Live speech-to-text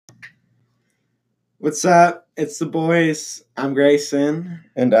What's up? It's the boys. I'm Grayson,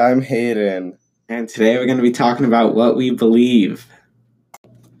 And I'm Hayden. and today we're going to be talking about what we believe.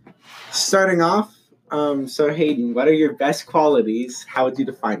 Starting off, so Hayden, what are your best qualities? How would you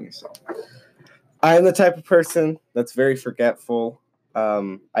define yourself? I'm the type of person that's very forgetful.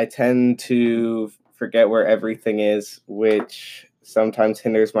 I tend to forget where everything is, which sometimes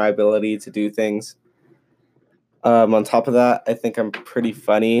hinders my ability to do things. On top of that, I think I'm pretty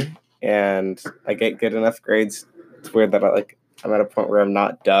funny, and I get good enough grades to where that I'm at a point where I'm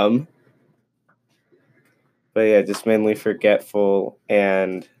not dumb. But yeah, just mainly forgetful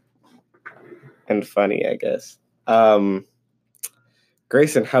and funny, I guess.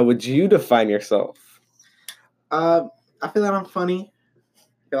 Grayson, how would you define yourself? I feel that I'm funny. I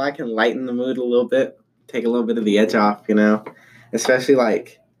feel I can lighten the mood a little bit, take a little bit of the edge off, especially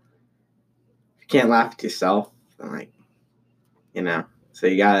if you can't laugh at yourself, so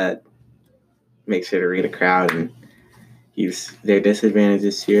you gotta make sure to read a crowd and use their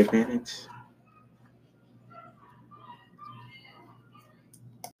disadvantages to your advantage.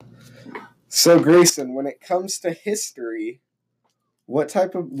 So, Grayson, when it comes to history, what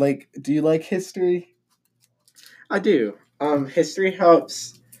type of, do you like history? I do. History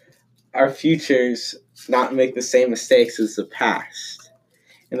helps our futures not make the same mistakes as the past.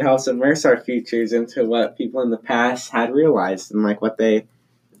 It helps immerse our futures into what people in the past had realized and what they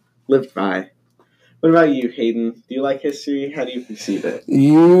lived by. What about you, Hayden? Do you like history? How do you perceive it?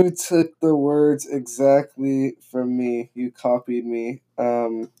 You took the words exactly from me. You copied me.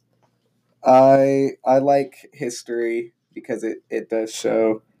 I like history because it does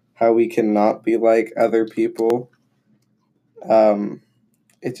show how we cannot be like other people.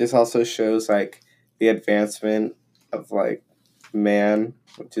 It just also shows the advancement of man,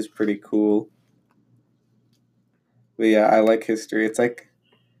 which is pretty cool. But yeah, I like history. It's like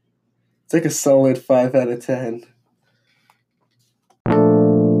a solid 5 out of 10.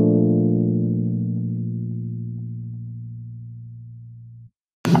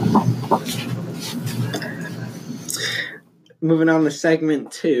 Moving on to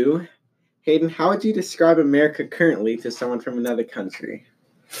segment 2. Hayden, how would you describe America currently to someone from another country?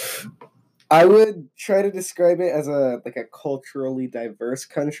 I would try to describe it as a culturally diverse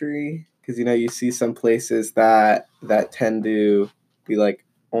country because you see some places that tend to be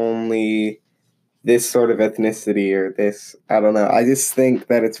only this sort of ethnicity or this. I don't know. I just think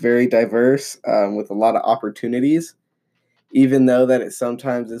that it's very diverse with a lot of opportunities, even though that it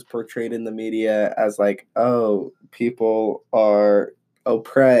sometimes is portrayed in the media as oh, people are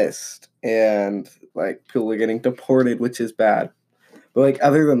oppressed and people are getting deported, which is bad. But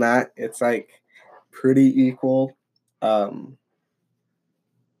other than that, it's pretty equal.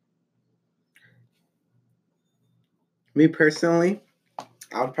 Me personally,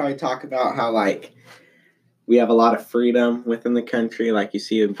 I would probably talk about how we have a lot of freedom within the country. You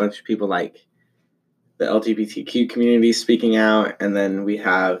see a bunch of people the LGBTQ community speaking out, and then we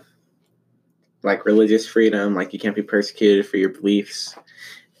have religious freedom, you can't be persecuted for your beliefs.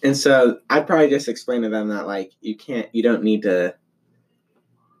 And so I'd probably just explain to them that you don't need to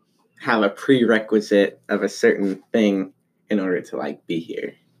have a prerequisite of a certain thing in order to be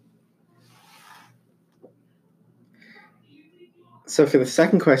here. So for the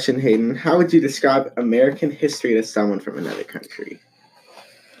second question, Hayden, how would you describe American history to someone from another country?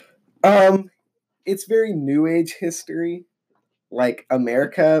 It's very New Age history.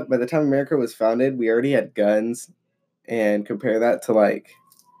 America, by the time America was founded, we already had guns, and compare that to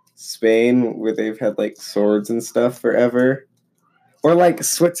Spain, where they've had swords and stuff forever, or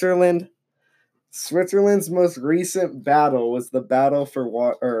Switzerland. Switzerland's most recent battle was the battle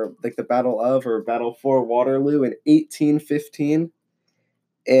for the battle for Waterloo in 1815,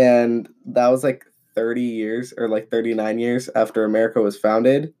 and that was 30 years or 39 years after America was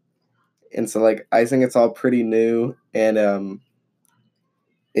founded. And so I think it's all pretty new, and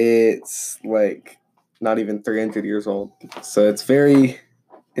it's not even 300 years old. So it's very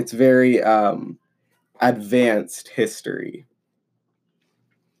advanced history.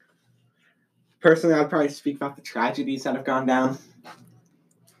 Personally, I'd probably speak about the tragedies that have gone down.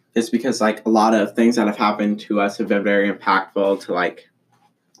 Just because a lot of things that have happened to us have been very impactful to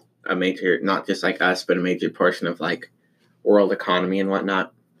a major, not just us, but a major portion of world economy and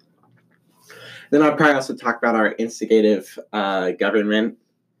whatnot. Then I'd probably also talk about our instigative government,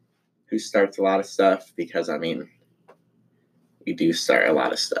 who starts a lot of stuff, because we do start a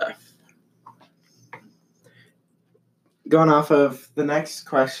lot of stuff. Going off of the next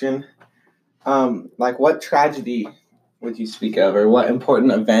question, what tragedy would you speak of, or what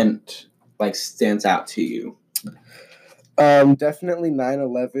important event stands out to you? Definitely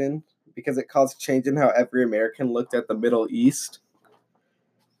 9/11 because it caused change in how every American looked at the Middle East.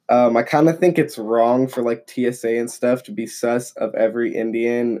 I kind of think it's wrong for like TSA and stuff to be sus of every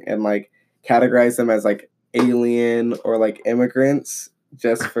Indian and like categorize them as like alien or like immigrants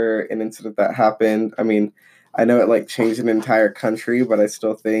just for an incident that happened. I mean, I know it like changed an entire country, but I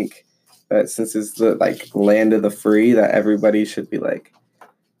still think that since it's the like land of the free, that everybody should be like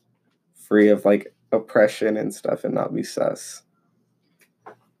free of like oppression and stuff and not be sus.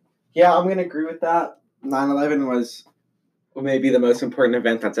 Yeah, I'm gonna agree with that. 9/11 was maybe the most important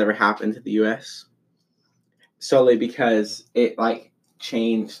event that's ever happened to the U.S. solely because it like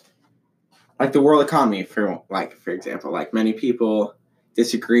changed like the world economy for example, like many people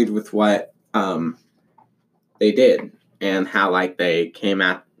disagreed with what they did and how like they came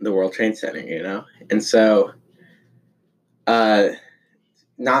at the World Trade Center, you know? And so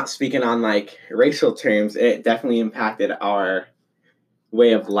not speaking on like racial terms, it definitely impacted our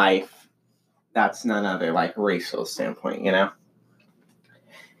way of life. That's none other like racial standpoint, you know?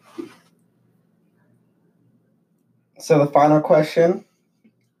 So the final question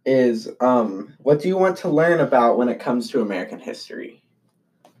is, what do you want to learn about when it comes to American history?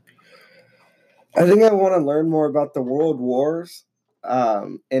 I think I want to learn more about the world wars,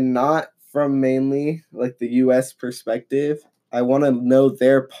 and not from mainly like the U.S. perspective. I want to know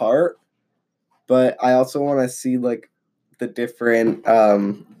their part, but I also want to see like the different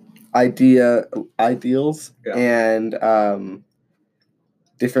ideals and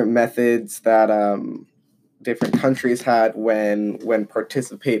different methods that different countries had when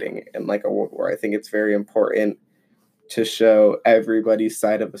participating in like a world war. I think it's very important to show everybody's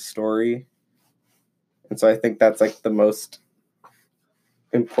side of a story. And so I think that's like the most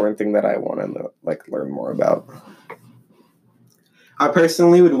important thing that I want to like learn more about. I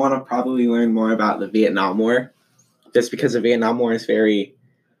personally would want to probably learn more about the Vietnam War, just because the Vietnam War is very,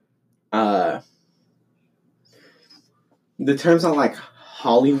 the terms are like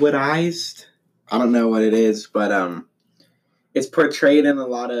Hollywoodized. I don't know what it is, but it's portrayed in a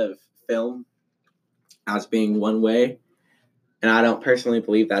lot of film as being one way, and I don't personally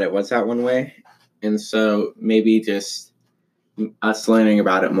believe that it was that one way. And so maybe just us learning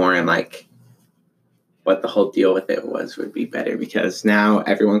about it more and like what the whole deal with it was would be better, because now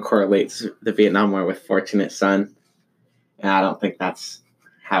everyone correlates the Vietnam War with Fortunate Son, and I don't think that's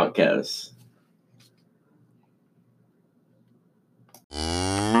how it goes.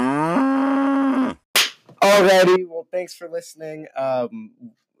 Alrighty, well, thanks for listening.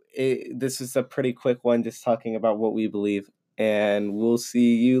 This is a pretty quick one, just talking about what we believe, and we'll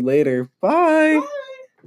see you later. Bye.